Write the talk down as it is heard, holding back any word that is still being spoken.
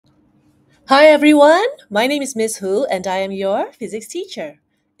Hi everyone, my name is Miss Hu and I am your physics teacher.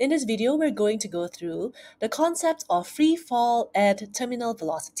 In this video, we're going to go through the concept of free fall at terminal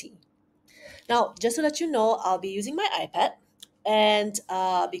velocity. Now, just to let you know, I'll be using my iPad, and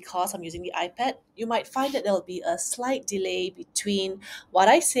because I'm using the iPad, you might find that there'll be a slight delay between what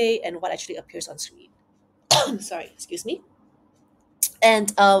I say and what actually appears on screen. Sorry, excuse me. And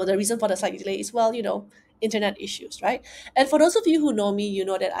the reason for the slight delay is, well, internet issues, right? And for those of you who know me, you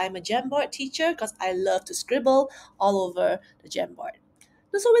know that I'm a Jamboard teacher because I love to scribble all over the Jamboard.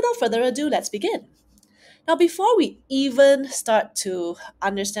 So without further ado, let's begin. Now, before we even start to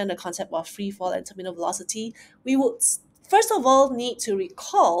understand the concept of free fall and terminal velocity, we would first of all need to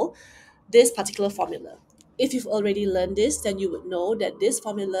recall this particular formula. If you've already learned this, then you would know that this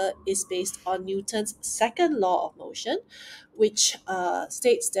formula is based on Newton's second law of motion, which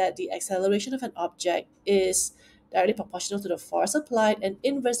states that the acceleration of an object is directly proportional to the force applied and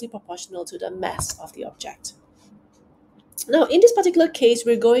inversely proportional to the mass of the object. Now, in this particular case,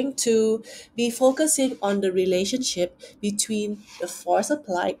 we're going to be focusing on the relationship between the force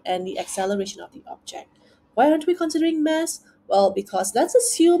applied and the acceleration of the object. Why aren't we considering mass? Well, because let's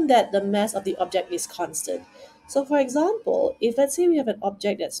assume that the mass of the object is constant. So, for example, if let's say we have an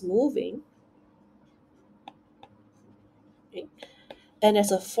object that's moving, okay, and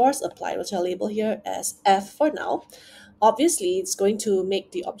there's a force applied, which I'll label here as F for now, obviously it's going to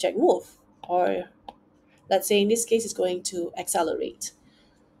make the object move, or let's say in this case, it's going to accelerate.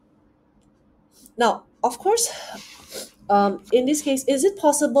 Now, of course, in this case, is it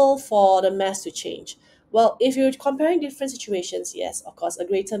possible for the mass to change? Well, if you're comparing different situations, yes, of course, a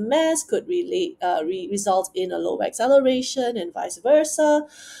greater mass could result in a lower acceleration and vice versa.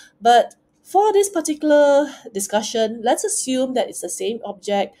 But for this particular discussion, let's assume that it's the same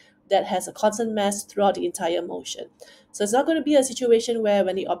object that has a constant mass throughout the entire motion. So it's not going to be a situation where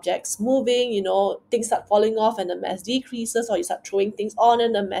when the object's moving, things start falling off and the mass decreases, or you start throwing things on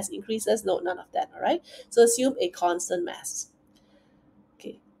and the mass increases. No, none of that, all right? So assume a constant mass.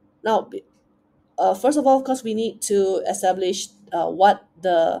 Okay. Now, first of all, of course, we need to establish what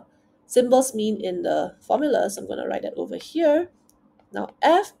the symbols mean in the formula. So I'm going to write that over here. Now,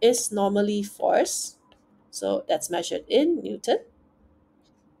 F is normally force, so that's measured in Newton.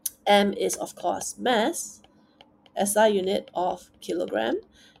 M is, of course, mass, SI unit of kilogram,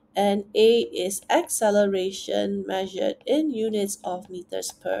 and A is acceleration measured in units of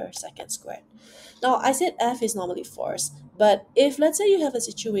meters per second squared. Now, I said F is normally force, but if let's say you have a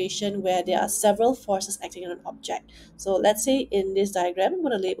situation where there are several forces acting on an object, so let's say in this diagram, I'm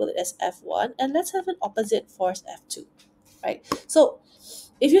going to label it as F1, and let's have an opposite force F2, right? So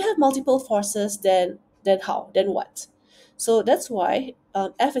if you have multiple forces, then how? Then what? So that's why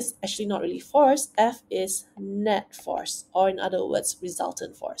F is actually not really force. F is net force, or in other words,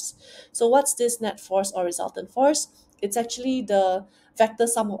 resultant force. So what's this net force or resultant force? It's actually the vector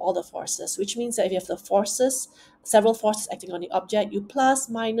sum of all the forces, which means that if you have the forces, several forces acting on the object, you plus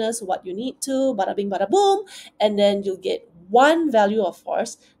minus what you need to, bada bing, bada boom, and then you'll get one value of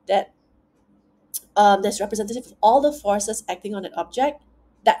force that's representative of all the forces acting on an object.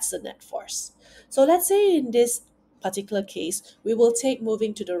 That's the net force. So let's say in this particular case, we will take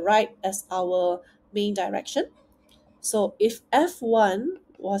moving to the right as our main direction. So if F1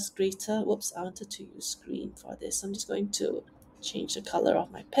 was greater, whoops, I wanted to use green for this. I'm just going to change the color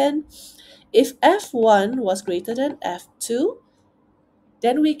of my pen. If F1 was greater than F2,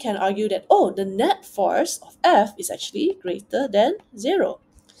 then we can argue that, oh, the net force of F is actually greater than 0.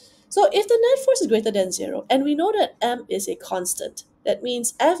 So if the net force is greater than 0, and we know that m is a constant, that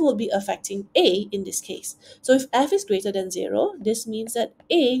means F will be affecting A in this case. So if F is greater than 0, this means that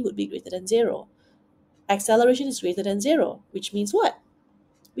A would be greater than 0. Acceleration is greater than 0, which means what?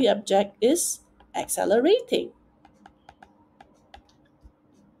 The object is accelerating.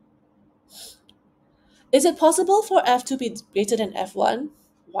 Is it possible for F to be greater than F1?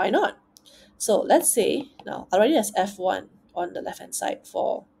 Why not? So let's say, now already has F1 on the left hand side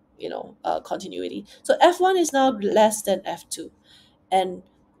for continuity. So F1 is now less than F2. And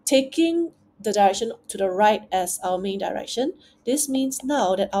taking the direction to the right as our main direction, this means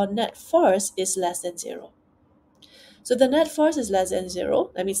now that our net force is less than 0. So the net force is less than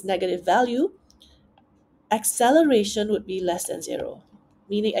 0, that means negative value. Acceleration would be less than 0,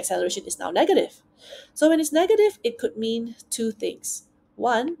 meaning acceleration is now negative. So when it's negative, it could mean two things.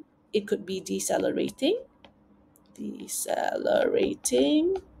 One, it could be decelerating,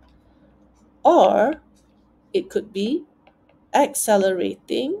 or it could be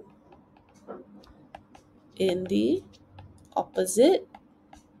accelerating in the opposite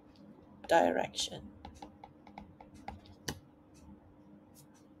direction.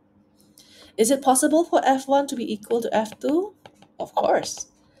 Is it possible for F1 to be equal to F2? Of course.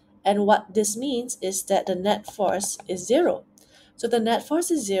 And what this means is that the net force is zero. So the net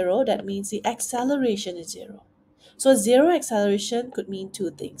force is zero, that means the acceleration is zero. So zero acceleration could mean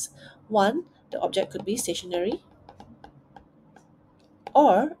two things. One, the object could be stationary,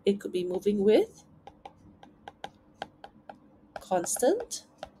 or it could be moving with constant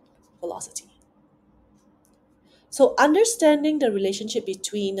velocity. So understanding the relationship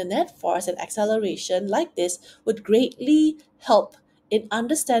between the net force and acceleration like this would greatly help in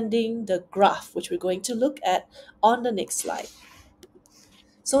understanding the graph, which we're going to look at on the next slide.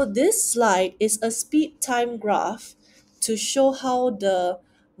 So this slide is a speed time graph to show how the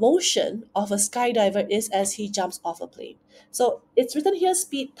motion of a skydiver is as he jumps off a plane. So it's written here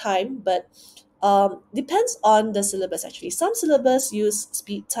speed time, but depends on the syllabus actually. Some syllabus use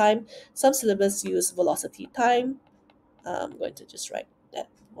speed time, some syllabus use velocity time. I'm going to just write that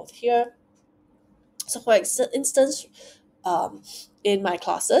over here. So for instance, um, in my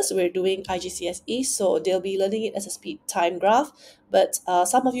classes, we're doing IGCSE, so they'll be learning it as a speed time graph, but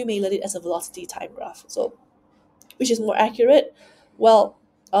some of you may learn it as a velocity time graph. So which is more accurate? Well,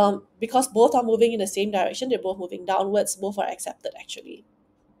 because both are moving in the same direction, they're both moving downwards, both are accepted actually.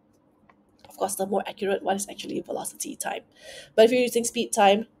 Of course, the more accurate one is actually velocity time. But if you're using speed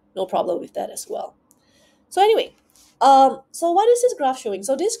time, no problem with that as well. So anyway, so what is this graph showing?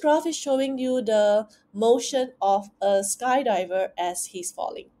 So this graph is showing you the motion of a skydiver as he's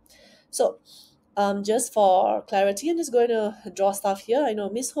falling. So just for clarity, I'm just going to draw stuff here. I know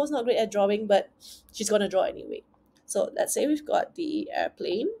Miss Ho's not great at drawing, but she's going to draw anyway. So let's say we've got the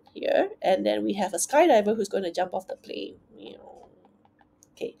airplane here, and then we have a skydiver who's going to jump off the plane.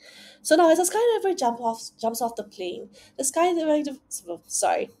 Okay, so now as a skydiver jumps off the plane, the skydiver,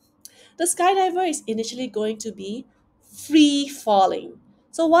 sorry, the skydiver is initially going to be free falling.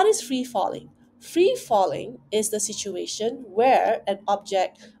 So, what is free falling? Free falling is the situation where an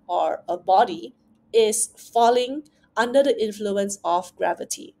object or a body is falling under the influence of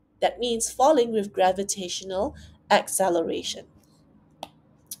gravity. That means falling with gravitational acceleration.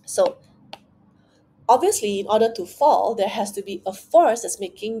 So, obviously, in order to fall, there has to be a force that's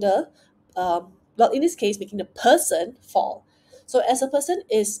making well, in this case, making the person fall. So as a person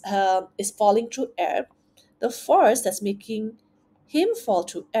is falling through air, the force that's making him fall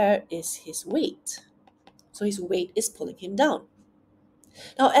through air is his weight. So his weight is pulling him down.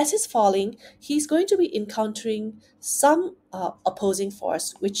 Now, as he's falling, he's going to be encountering some opposing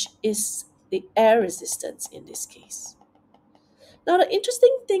force, which is the air resistance in this case. Now, the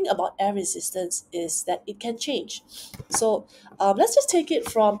interesting thing about air resistance is that it can change. So let's just take it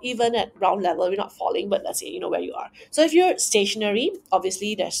from even at ground level, we're not falling, but let's say you know where you are. So if you're stationary,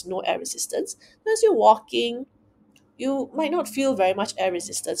 obviously there's no air resistance. As you're walking, you might not feel very much air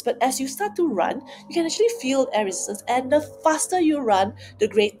resistance, but as you start to run, you can actually feel air resistance. And the faster you run, the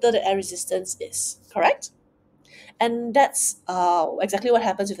greater the air resistance is, correct? And that's exactly what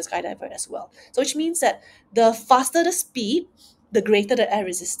happens with a skydiver as well. So which means that the faster the speed, the greater the air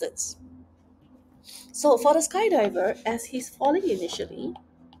resistance. So for the skydiver, as he's falling initially,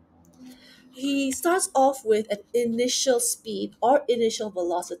 he starts off with an initial speed or initial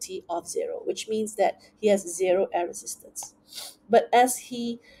velocity of zero, which means that he has zero air resistance. But as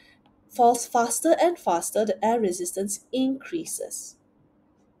he falls faster and faster, the air resistance increases.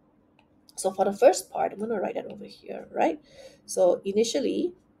 So for the first part, I'm going to write that over here, right? So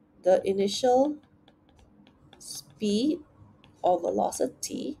initially, the initial speed or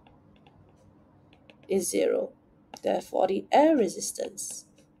velocity is zero. Therefore, the air resistance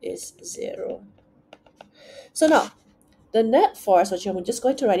is zero. So now, the net force, which I'm just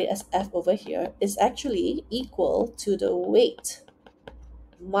going to write it as F over here, is actually equal to the weight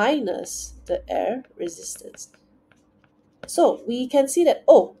minus the air resistance. So we can see that,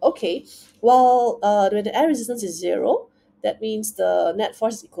 oh, okay, well, when the air resistance is zero, that means the net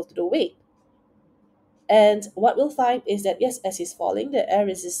force is equal to the weight. And what we'll find is that, yes, as he's falling, the air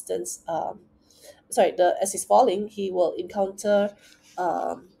resistance, as he's falling, he will encounter,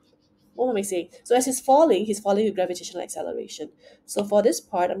 what am I saying? So as he's falling with gravitational acceleration. So for this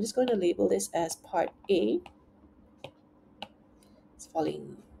part, I'm just going to label this as part A. It's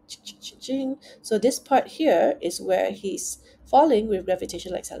falling. So this part here is where he's falling with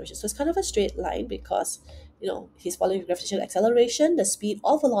gravitational acceleration. So it's kind of a straight line because, he's falling with gravitational acceleration. The speed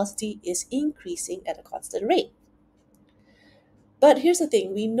or velocity is increasing at a constant rate. But here's the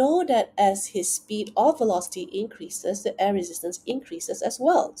thing, we know that as his speed or velocity increases, the air resistance increases as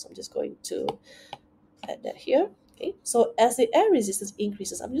well. So I'm just going to that here. Okay, so as the air resistance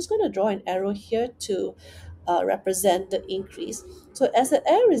increases, I'm just going to draw an arrow here to represent the increase. So as the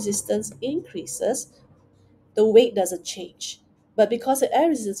air resistance increases, the weight doesn't change. But because the air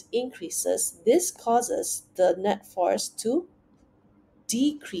resistance increases, this causes the net force to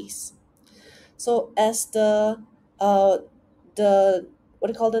decrease. So as uh, the what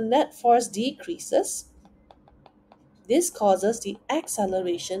do you call the net force decreases, this causes the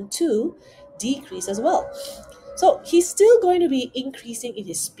acceleration to decrease as well. So he's still going to be increasing in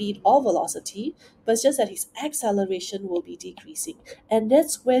his speed or velocity, but it's just that his acceleration will be decreasing. And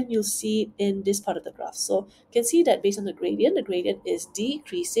that's when you'll see it in this part of the graph. So you can see that based on the gradient is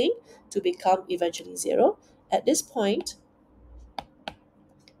decreasing to become eventually zero. At this point,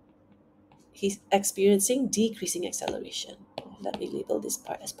 he's experiencing decreasing acceleration. Let me label this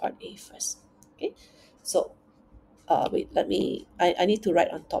part as part A first. Okay, so wait, I need to write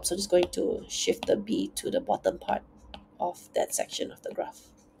on top. So I'm just going to shift the B to the bottom part of that section of the graph,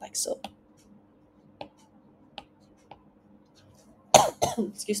 like so.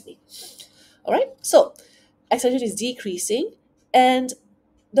 Excuse me. All right, so acceleration is decreasing, and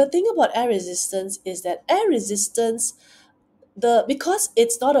the thing about air resistance is that air resistance, because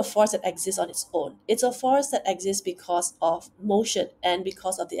it's not a force that exists on its own, it's a force that exists because of motion and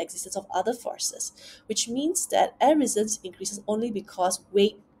because of the existence of other forces, which means that air resistance increases only because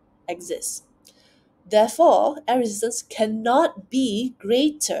weight exists. Therefore, air resistance cannot be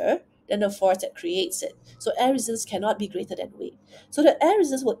greater than the force that creates it. So air resistance cannot be greater than weight. So the air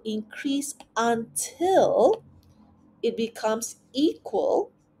resistance will increase until it becomes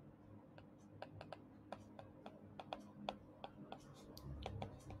equal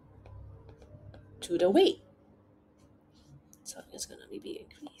to the weight. So I'm just gonna maybe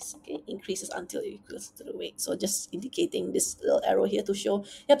increase. Okay, increases until it equals to the weight. So just indicating this little arrow here to show,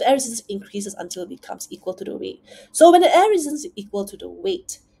 yep, the air resistance increases until it becomes equal to the weight. So when the air resistance is equal to the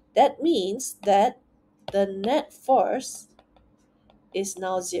weight, that means that the net force is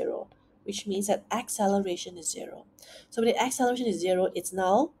now zero, which means that acceleration is zero. So when the acceleration is zero, it's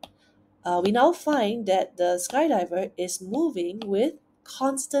now we now find that the skydiver is moving with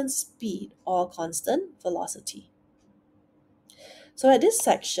constant speed or constant velocity. So at this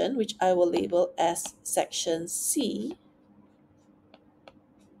section, which I will label as section C,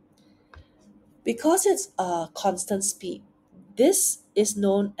 because it's a constant speed, this is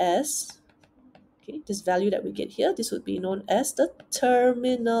known as, okay, this value that we get here, this would be known as the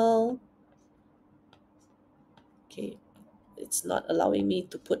terminal. Okay, it's not allowing me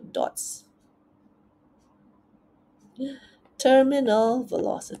to put dots. Terminal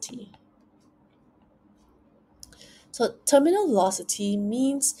velocity. So terminal velocity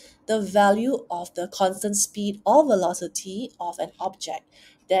means the value of the constant speed or velocity of an object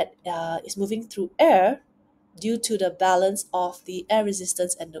that is moving through air due to the balance of the air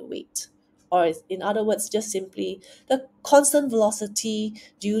resistance and the weight. Or in other words, just simply the constant velocity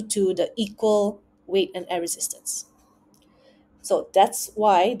due to the equal weight and air resistance. So that's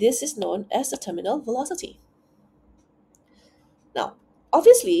why this is known as the terminal velocity. Now,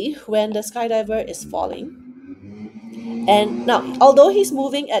 obviously, when the skydiver is falling, and now, although he's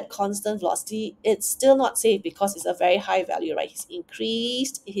moving at constant velocity, it's still not safe because it's a very high value, right? He's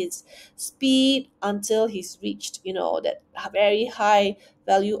increased his speed until he's reached, that very high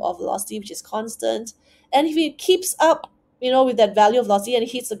value of velocity, which is constant. And if he keeps up, with that value of velocity and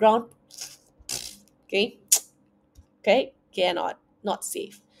he hits the ground, okay, not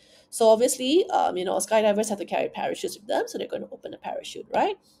safe. So obviously, skydivers have to carry parachutes with them, so they're going to open the parachute,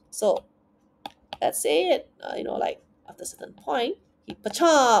 right? So let's say it, like after a certain point, he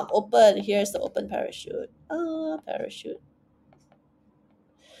pacham, open, here's the open parachute. Parachute.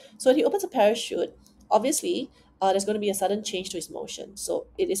 So when he opens a parachute, obviously, there's going to be a sudden change to his motion. So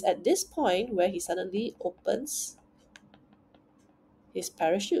it is at this point where he suddenly opens his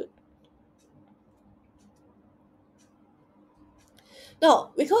parachute.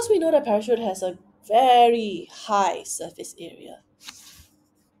 Now, because we know that parachute has a very high surface area,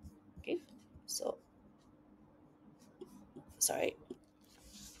 okay, so, sorry,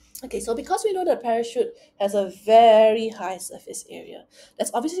 okay, so because we know that parachute has a very high surface area, that's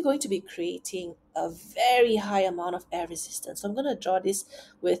obviously going to be creating a very high amount of air resistance. So I'm going to draw this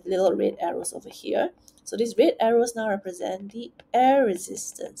with little red arrows over here. So these red arrows now represent the air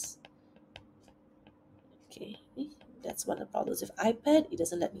resistance. Okay, that's one of the problems with iPad. It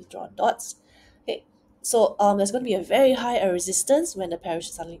doesn't let me draw dots. Okay, so there's going to be a very high air resistance when the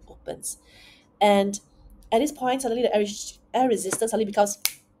parachute suddenly opens. And at this point, suddenly the air resistance suddenly becomes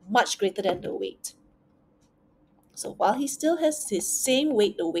much greater than the weight. So while he still has his same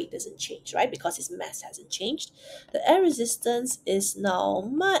weight, the weight doesn't change, right? Because his mass hasn't changed. The air resistance is now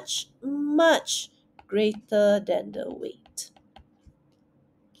much, much greater than the weight.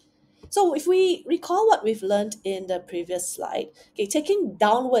 So if we recall what we've learned in the previous slide, okay, taking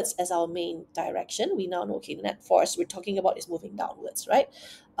downwards as our main direction, we now know, okay, the net force we're talking about is moving downwards, right?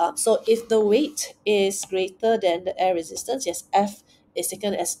 So if the weight is greater than the air resistance, yes, F is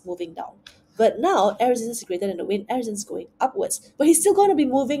taken as moving down. But now air resistance is greater than the weight, air resistance is going upwards. But he's still going to be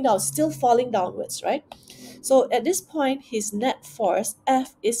moving down, still falling downwards, right? So at this point, his net force,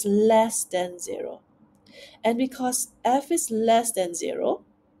 F, is less than 0. And because F is less than 0,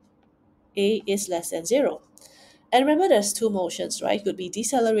 A is less than 0. And remember, there's two motions, right? He could be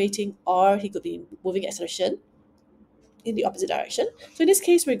decelerating or he could be moving acceleration in the opposite direction. So in this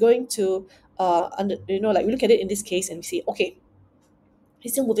case, we're going to, like we look at it in this case and we see, okay,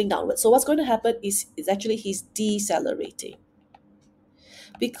 he's still moving downwards. So what's going to happen is actually he's decelerating.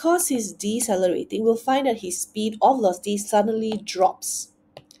 Because he's decelerating, we'll find that his speed or velocity suddenly drops.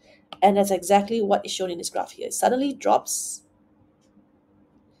 And that's exactly what is shown in this graph here. It suddenly drops.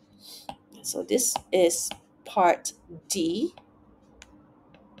 So this is part D,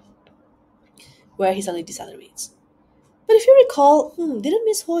 where he suddenly decelerates. But if you recall, didn't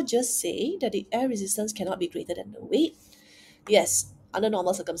Miss Ho just say that the air resistance cannot be greater than the weight? Yes, under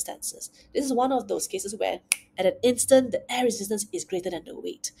normal circumstances. This is one of those cases where at an instant the air resistance is greater than the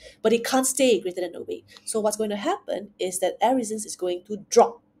weight, but it can't stay greater than the weight. So what's going to happen is that air resistance is going to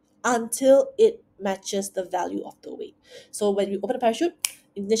drop until it matches the value of the weight. So when we open the parachute,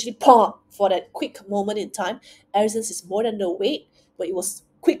 initially for that quick moment in time, air resistance is more than the weight, but it will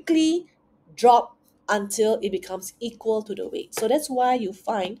quickly drop until it becomes equal to the weight. So that's why you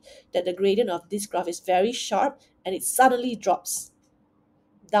find that the gradient of this graph is very sharp and it suddenly drops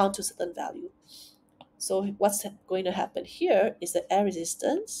down to a certain value. So what's going to happen here is the air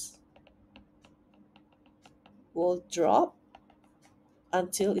resistance will drop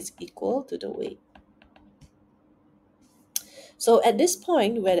until it's equal to the weight. So at this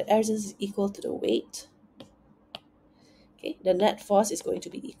point where the air resistance is equal to the weight, okay, the net force is going to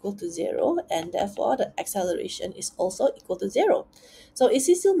be equal to 0, and therefore the acceleration is also equal to 0. So is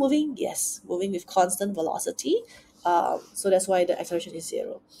he still moving? Yes, moving with constant velocity. So that's why the acceleration is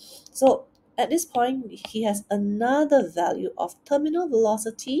 0. So at this point, he has another value of terminal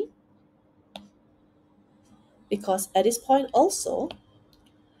velocity, because at this point also,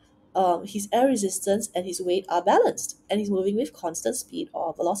 his air resistance and his weight are balanced, and he's moving with constant speed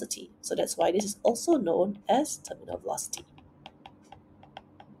or velocity. So that's why this is also known as terminal velocity.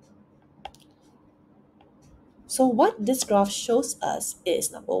 So what this graph shows us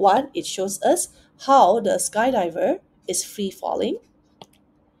is, number one, it shows us how the skydiver is free falling,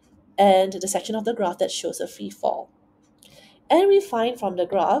 and the section of the graph that shows a free fall. And we find from the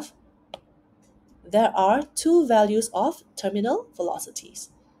graph there are two values of terminal velocities.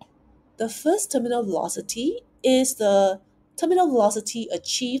 The first terminal velocity is the terminal velocity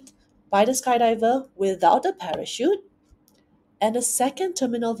achieved by the skydiver without a parachute, and the second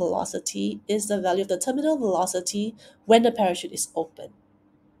terminal velocity is the value of the terminal velocity when the parachute is open.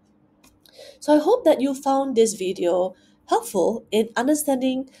 So I hope that you found this video helpful in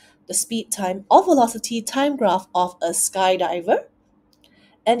understanding the speed time or velocity time graph of a skydiver.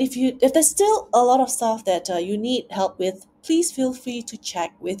 And if there's still a lot of stuff that you need help with, please feel free to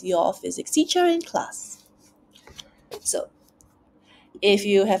check with your physics teacher in class. So if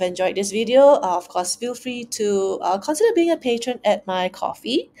you have enjoyed this video, of course, feel free to consider being a patron at my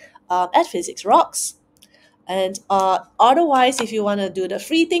coffee at Physics Rocks. And otherwise, if you want to do the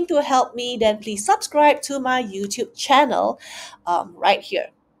free thing to help me, then please subscribe to my YouTube channel right here.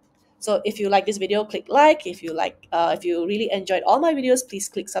 So if you like this video, click like. If you really enjoyed all my videos, please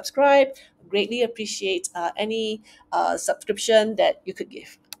click subscribe. Greatly appreciate any subscription that you could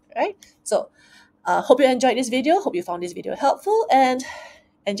give. Right? So hope you enjoyed this video. Hope you found this video helpful, and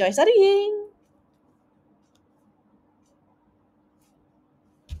enjoy studying.